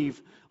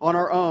perceive on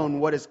our own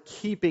what is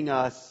keeping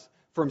us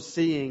from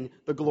seeing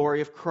the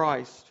glory of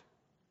Christ.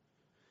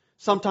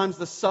 Sometimes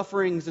the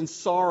sufferings and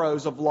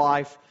sorrows of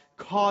life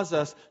cause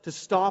us to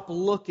stop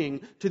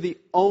looking to the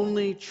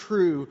only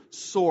true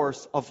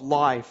source of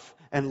life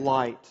and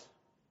light.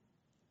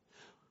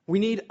 We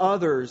need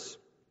others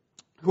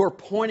who are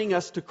pointing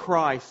us to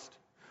Christ,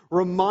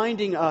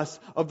 reminding us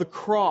of the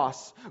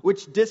cross,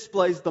 which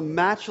displays the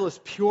matchless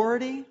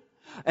purity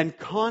and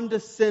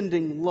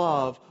condescending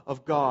love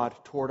of God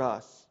toward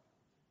us.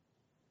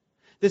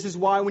 This is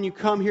why when you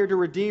come here to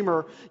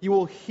Redeemer, you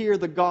will hear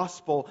the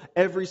gospel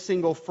every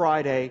single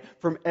Friday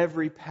from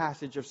every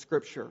passage of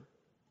Scripture.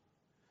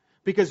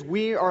 Because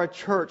we are a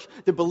church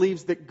that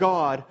believes that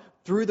God,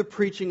 through the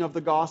preaching of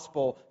the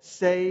gospel,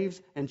 saves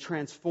and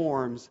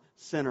transforms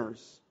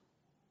sinners.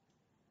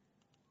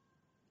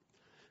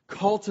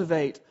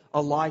 Cultivate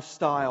a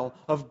lifestyle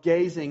of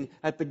gazing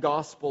at the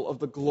gospel of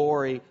the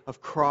glory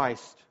of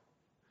Christ.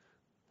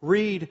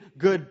 Read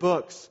good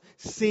books.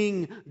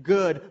 Sing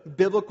good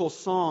biblical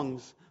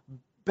songs.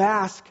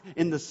 Bask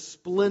in the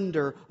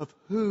splendor of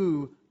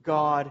who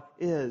God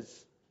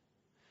is.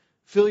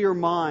 Fill your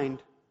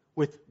mind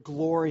with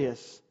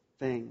glorious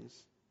things.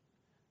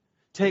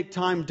 Take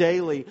time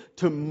daily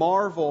to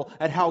marvel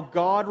at how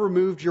God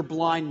removed your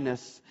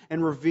blindness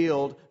and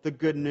revealed the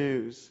good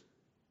news.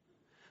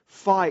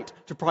 Fight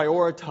to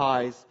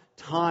prioritize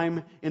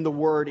time in the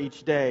Word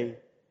each day.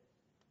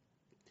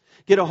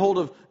 Get a hold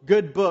of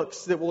good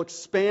books that will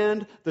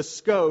expand the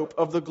scope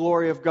of the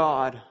glory of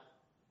God.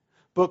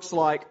 Books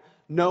like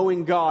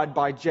Knowing God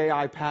by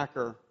J.I.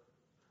 Packer.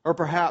 Or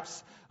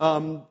perhaps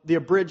the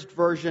abridged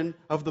version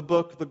of the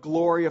book The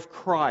Glory of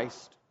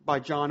Christ by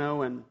John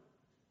Owen.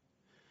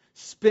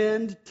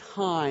 Spend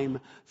time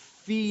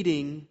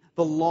feeding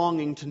the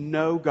longing to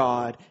know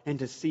God and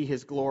to see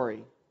His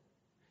glory.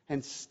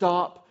 And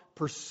stop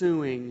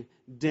pursuing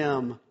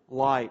dim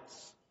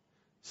lights.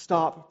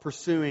 Stop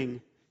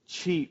pursuing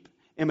cheap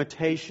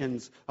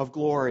imitations of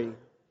glory.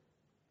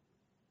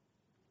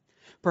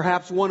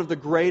 Perhaps one of the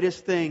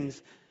greatest things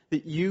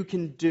that you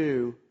can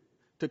do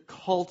to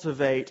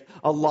cultivate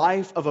a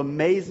life of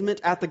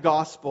amazement at the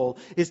gospel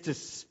is to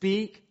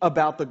speak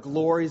about the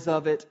glories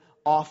of it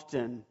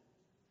often.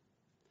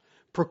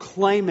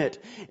 Proclaim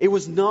it. It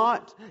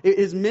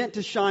is meant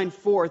to shine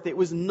forth. It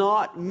was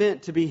not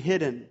meant to be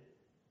hidden.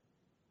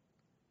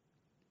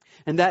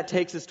 And that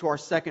takes us to our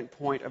second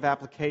point of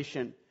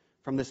application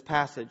from this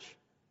passage.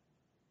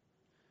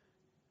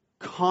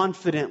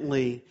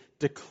 Confidently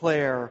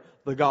declare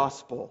the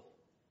gospel.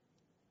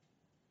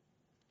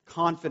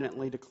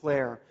 Confidently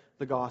declare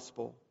the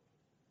gospel.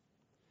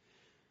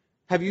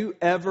 Have you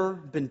ever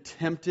been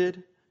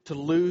tempted to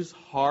lose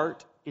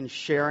heart in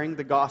sharing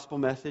the gospel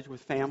message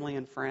with family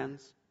and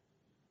friends?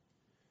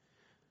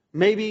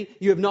 Maybe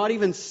you have not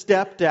even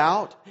stepped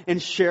out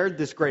and shared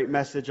this great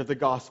message of the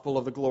gospel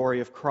of the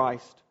glory of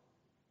Christ.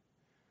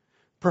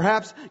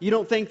 Perhaps you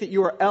don't think that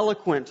you are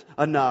eloquent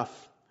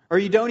enough, or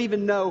you don't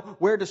even know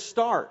where to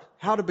start,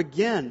 how to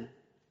begin.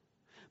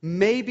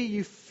 Maybe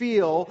you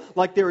feel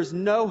like there is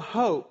no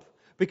hope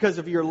because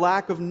of your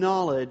lack of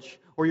knowledge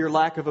or your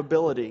lack of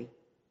ability.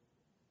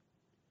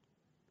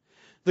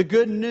 The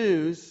good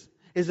news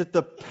is that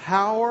the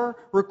power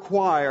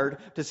required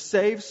to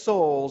save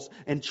souls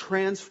and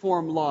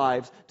transform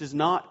lives does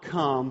not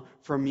come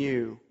from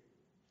you.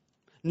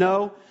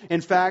 No,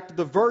 in fact,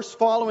 the verse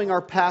following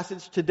our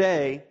passage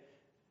today,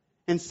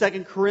 in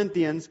 2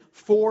 Corinthians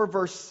 4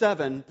 verse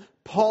 7,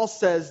 Paul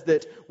says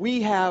that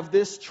we have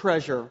this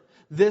treasure,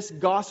 this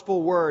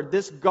gospel word,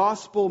 this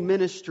gospel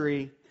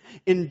ministry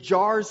in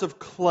jars of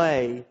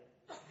clay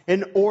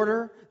in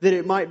order that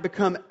it might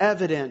become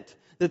evident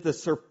that the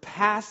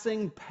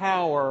surpassing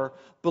power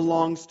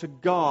belongs to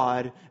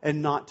God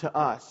and not to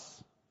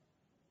us.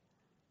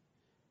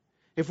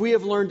 If we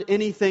have learned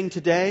anything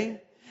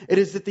today, it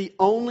is that the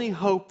only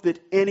hope that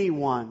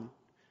anyone,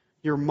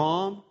 your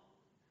mom,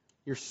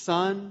 your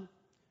son,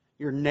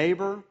 your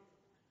neighbor,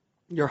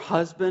 your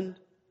husband,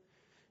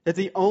 that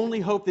the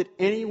only hope that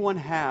anyone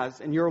has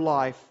in your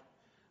life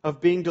of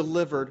being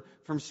delivered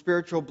from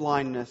spiritual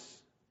blindness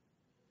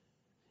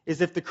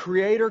is if the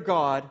Creator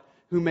God,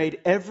 who made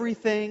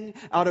everything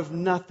out of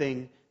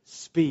nothing,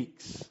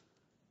 speaks.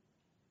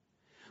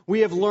 We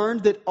have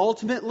learned that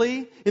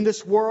ultimately in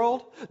this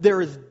world there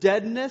is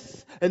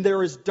deadness and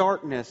there is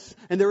darkness,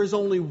 and there is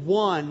only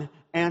one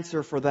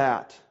answer for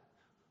that: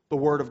 the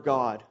Word of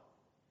God.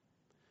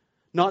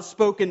 Not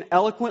spoken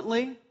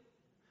eloquently,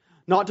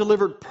 not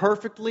delivered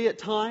perfectly at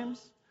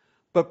times,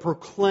 but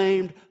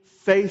proclaimed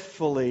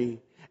faithfully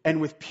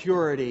and with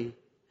purity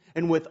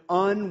and with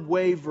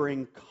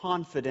unwavering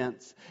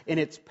confidence in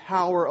its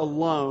power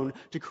alone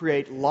to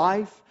create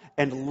life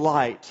and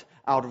light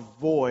out of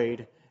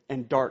void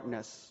and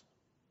darkness.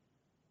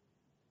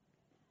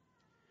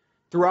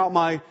 Throughout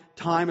my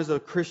time as a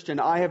Christian,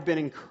 I have been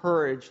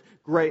encouraged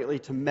greatly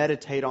to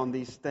meditate on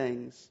these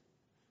things,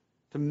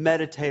 to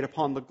meditate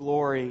upon the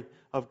glory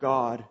of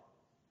God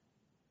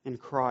in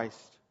Christ,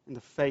 in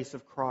the face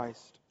of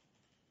Christ.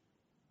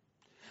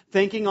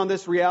 Thinking on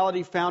this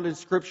reality found in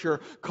Scripture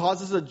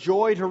causes a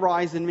joy to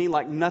rise in me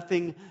like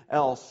nothing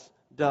else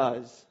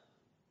does.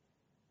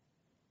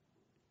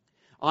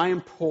 I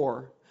am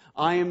poor.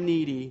 I am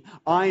needy.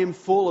 I am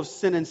full of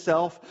sin and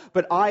self,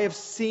 but I have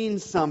seen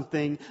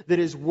something that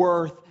is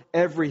worth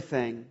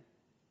everything.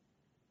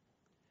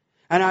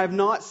 And I have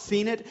not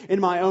seen it in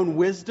my own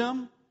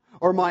wisdom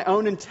or my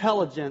own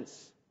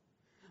intelligence,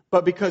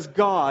 but because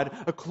God,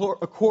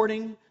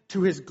 according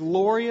to His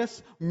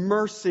glorious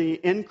mercy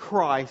in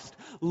Christ,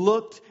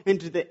 looked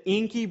into the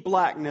inky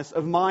blackness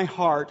of my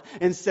heart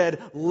and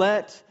said,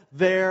 "Let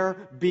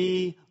there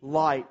be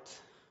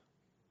light."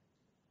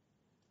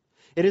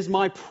 It is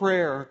my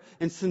prayer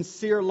and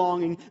sincere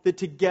longing that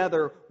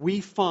together we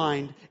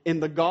find in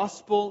the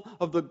gospel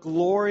of the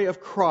glory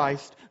of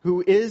Christ,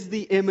 who is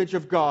the image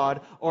of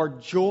God, our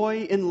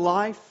joy in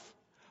life,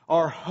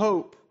 our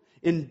hope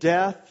in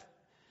death,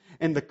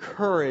 and the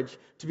courage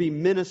to be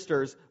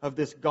ministers of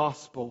this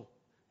gospel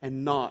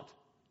and not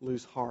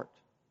lose heart.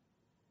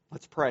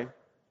 Let's pray.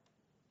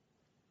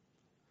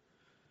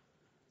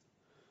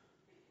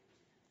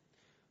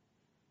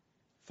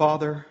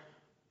 Father,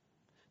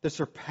 the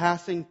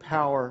surpassing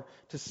power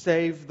to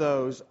save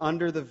those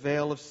under the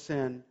veil of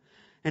sin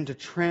and to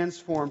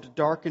transform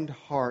darkened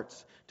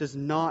hearts does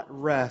not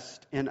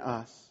rest in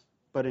us,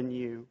 but in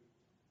you,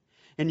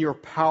 in your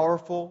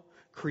powerful,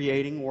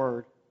 creating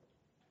word.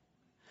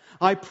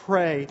 I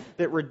pray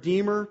that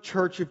Redeemer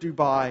Church of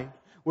Dubai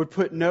would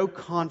put no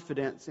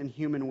confidence in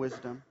human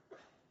wisdom,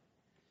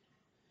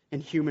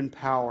 in human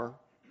power,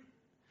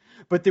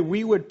 but that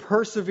we would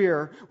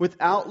persevere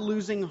without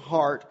losing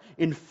heart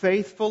in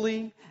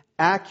faithfully,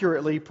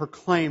 accurately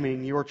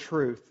proclaiming your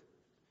truth.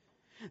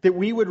 That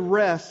we would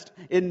rest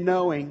in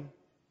knowing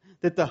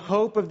that the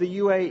hope of the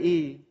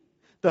UAE,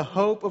 the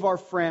hope of our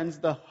friends,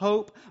 the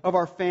hope of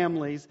our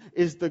families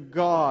is the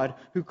God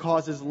who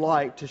causes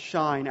light to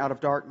shine out of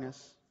darkness.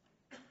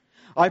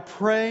 I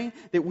pray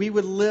that we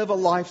would live a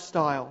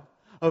lifestyle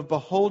of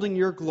beholding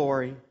your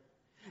glory,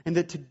 and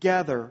that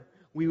together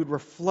we would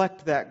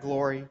reflect that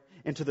glory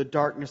into the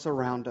darkness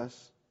around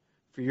us.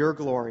 For your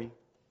glory,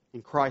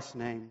 in Christ's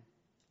name,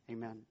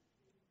 amen.